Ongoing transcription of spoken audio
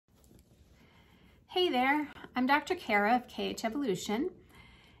Hey there, I'm Dr. Kara of KH Evolution,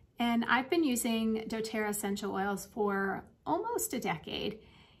 and I've been using doTERRA essential oils for almost a decade.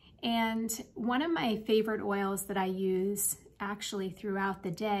 And one of my favorite oils that I use actually throughout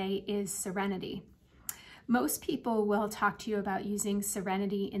the day is Serenity. Most people will talk to you about using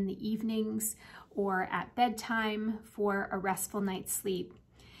Serenity in the evenings or at bedtime for a restful night's sleep.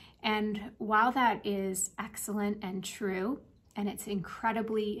 And while that is excellent and true, and it's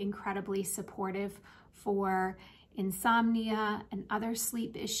incredibly supportive for insomnia and other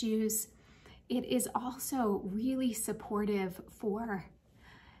sleep issues, it is also really supportive for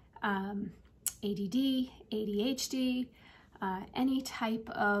ADD, ADHD, any type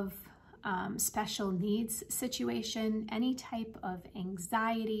of special needs situation, any type of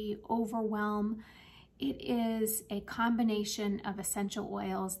anxiety, overwhelm. It is a combination of essential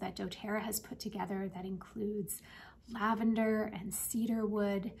oils that doTERRA has put together that includes lavender and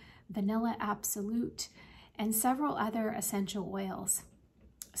cedarwood, vanilla absolute, and several other essential oils.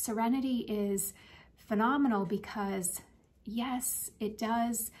 Serenity is phenomenal because, yes, it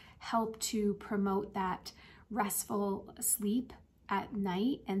does help to promote that restful sleep at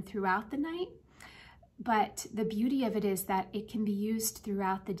night and throughout the night. But the beauty of it is that it can be used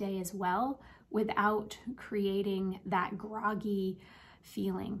throughout the day as well without creating that groggy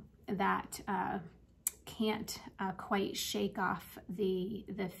feeling that can't quite shake off the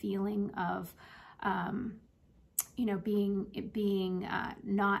feeling of being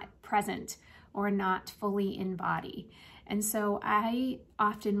not present or not fully in body. And so I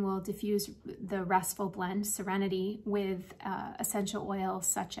often will diffuse the restful blend Serenity with essential oils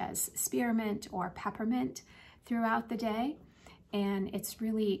such as spearmint or peppermint throughout the day, and it's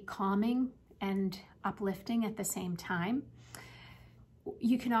really calming and uplifting at the same time.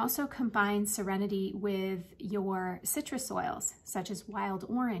 You can also combine Serenity with your citrus oils, such as wild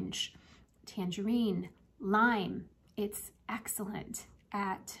orange, tangerine, lime. It's excellent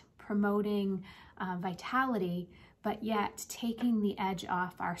at promoting vitality, but yet taking the edge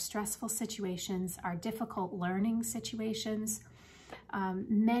off our stressful situations, our difficult learning situations.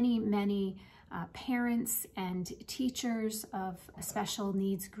 Many parents and teachers of special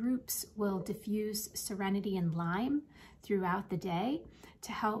needs groups will diffuse Serenity and lime throughout the day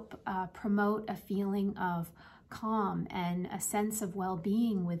to help promote a feeling of calm and a sense of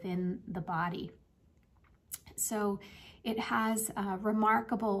well-being within the body. So it has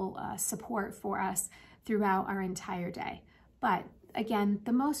remarkable support for us throughout our entire day. But again,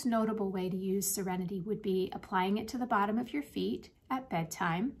 the most notable way to use Serenity would be applying it to the bottom of your feet at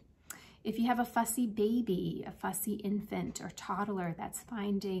bedtime. If you have a fussy baby, a fussy infant or toddler that's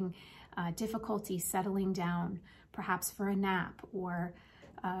finding difficulty settling down, perhaps for a nap or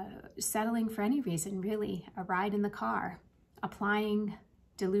settling for any reason, really, a ride in the car, applying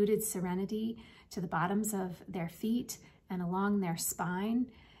diluted Serenity to the bottoms of their feet and along their spine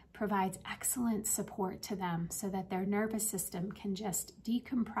provides excellent support to them so that their nervous system can just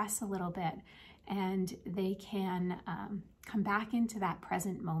decompress a little bit and they can come back into that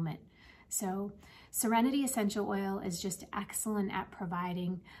present moment. So Serenity essential oil is just excellent at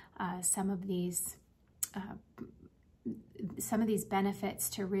providing some of these benefits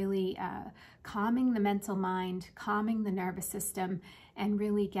to really calming the mental mind, calming the nervous system, and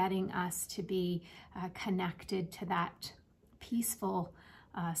really getting us to be connected to that peaceful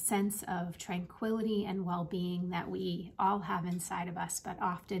sense of tranquility and well-being that we all have inside of us, but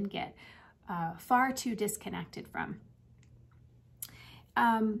often get far too disconnected from.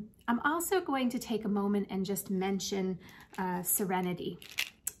 I'm also going to take a moment and just mention Serenity.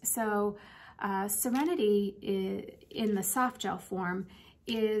 So Serenity in the soft gel form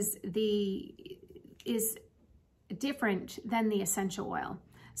is different than the essential oil.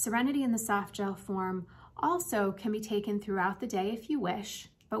 Serenity in the soft gel form also can be taken throughout the day if you wish,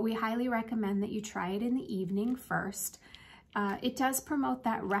 but we highly recommend that you try it in the evening first. It does promote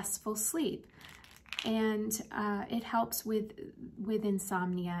that restful sleep, and it helps with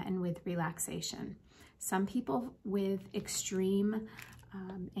insomnia and with relaxation. Some people with extreme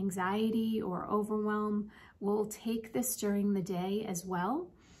anxiety or overwhelm will take this during the day as well,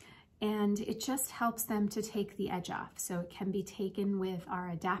 and it just helps them to take the edge off. So it can be taken with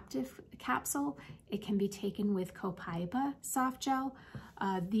our adaptive capsule. It can be taken with Copaiba soft gel.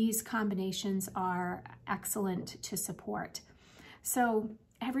 These combinations are excellent to support. So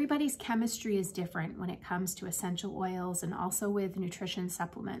everybody's chemistry is different when it comes to essential oils and also with nutrition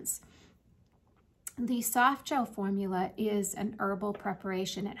supplements. The soft gel formula is an herbal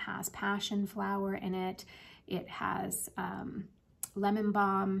preparation. It has passion flower in it. It has lemon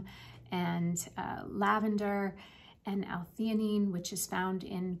balm and lavender and L-theanine, which is found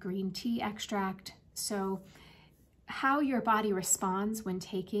in green tea extract, So how your body responds when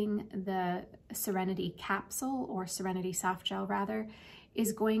taking the Serenity capsule, or Serenity soft gel rather,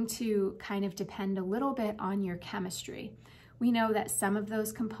 is going to kind of depend a little bit on your chemistry. We know that some of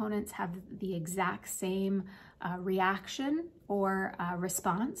those components have the exact same reaction or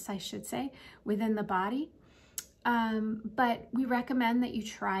response, I should say, within the body. But we recommend that you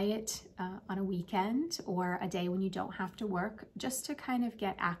try it on a weekend or a day when you don't have to work, just to kind of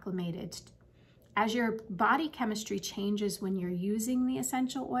get acclimated. As your body chemistry changes when you're using the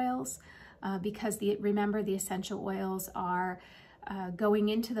essential oils, because remember, the essential oils are going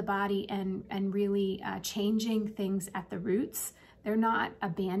into the body and really changing things at the roots. They're not a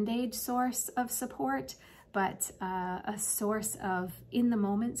band-aid source of support, but a source of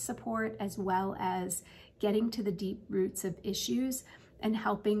in-the-moment support, as well as getting to the deep roots of issues and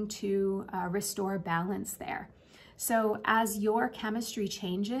helping to restore balance there. So as your chemistry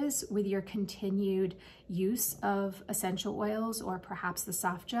changes with your continued use of essential oils, or perhaps the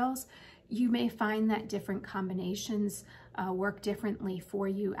soft gels, you may find that different combinations work differently for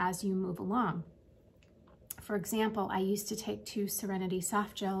you as you move along. For example, I used to take 2 Serenity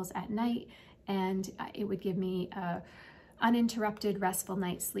soft gels at night, and it would give me a uninterrupted, restful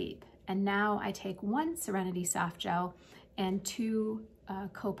night's sleep. And now I take 1 Serenity soft gel and 2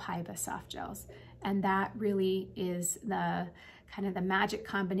 Copaiba soft gels. And that really is the kind of the magic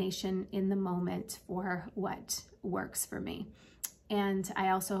combination in the moment for what works for me. And I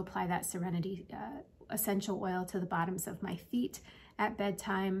also apply that Serenity essential oil to the bottoms of my feet at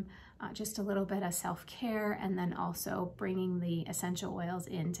bedtime, just a little bit of self-care, and then also bringing the essential oils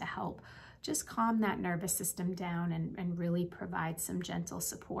in to help just calm that nervous system down and really provide some gentle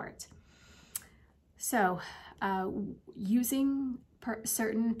support. So using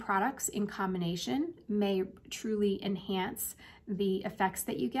certain products in combination may truly enhance the effects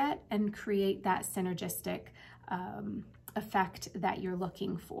that you get and create that synergistic effect that you're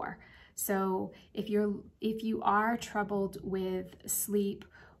looking for. So if you are troubled with sleep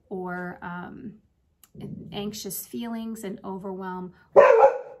or anxious feelings and overwhelm,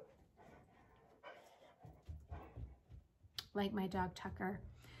 like my dog Tucker,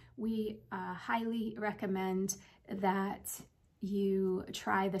 we highly recommend that you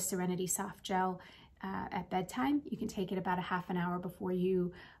try the Serenity soft gel at bedtime. You can take it about a half an hour before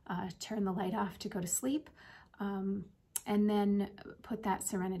you turn the light off to go to sleep. And then put that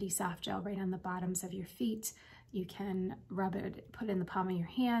Serenity soft gel right on the bottoms of your feet. You can rub it, put it in the palm of your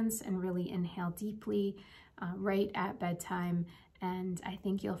hands, and really inhale deeply right at bedtime. And I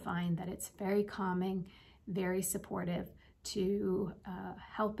think you'll find that it's very calming, very supportive to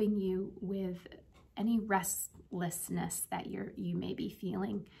helping you with any restlessness that you may be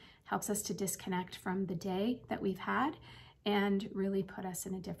feeling. Helps us to disconnect from the day that we've had and really put us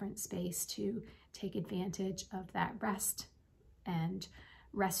in a different space to take advantage of that rest and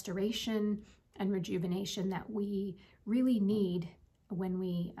restoration and rejuvenation that we really need when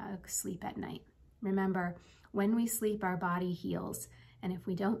we sleep at night. Remember, when we sleep, our body heals. And if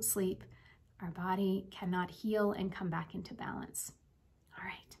we don't sleep, our body cannot heal and come back into balance. All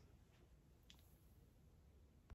right.